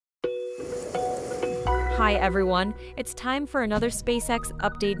Hi everyone, it's time for another SpaceX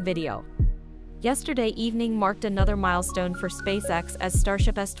update video. Yesterday evening marked another milestone for SpaceX as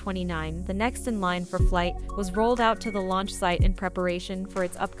Starship S-29, the next in line for flight, was rolled out to the launch site in preparation for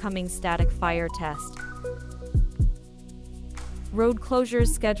its upcoming static fire test. Road closures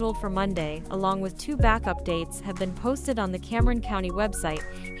scheduled for Monday, along with 2 backup dates, have been posted on the Cameron County website,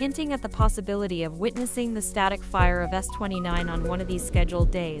 hinting at the possibility of witnessing the static fire of S-29 on one of these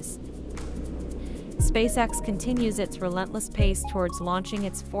scheduled days. SpaceX continues its relentless pace towards launching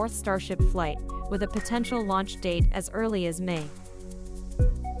its 4th Starship flight, with a potential launch date as early as May.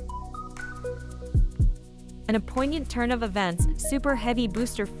 In a poignant turn of events, Super Heavy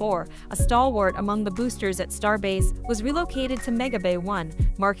Booster 4, a stalwart among the boosters at Starbase, was relocated to Mega Bay 1,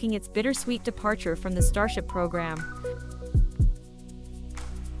 marking its bittersweet departure from the Starship program.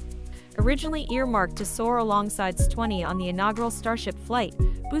 Originally earmarked to soar alongside S-20 on the inaugural Starship flight,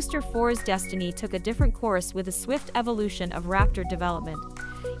 Booster 4's destiny took a different course with a swift evolution of Raptor development.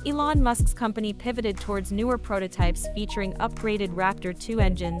 Elon Musk's company pivoted towards newer prototypes featuring upgraded Raptor 2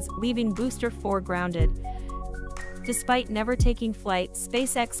 engines, leaving Booster 4 grounded. Despite never taking flight,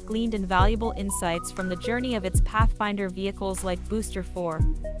 SpaceX gleaned invaluable insights from the journey of its Pathfinder vehicles like Booster 4.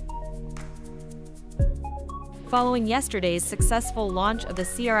 Following yesterday's successful launch of the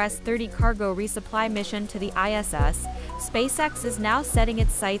CRS-30 cargo resupply mission to the ISS, SpaceX is now setting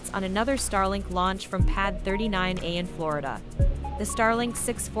its sights on another Starlink launch from Pad 39A in Florida. The Starlink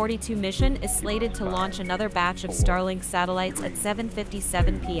 642 mission is slated to launch another batch of Starlink satellites at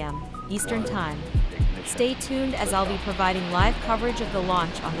 7:57 p.m. Eastern Time. Stay tuned as I'll be providing live coverage of the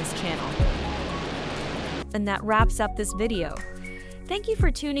launch on this channel. And that wraps up this video. Thank you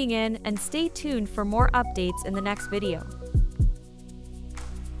for tuning in and stay tuned for more updates in the next video.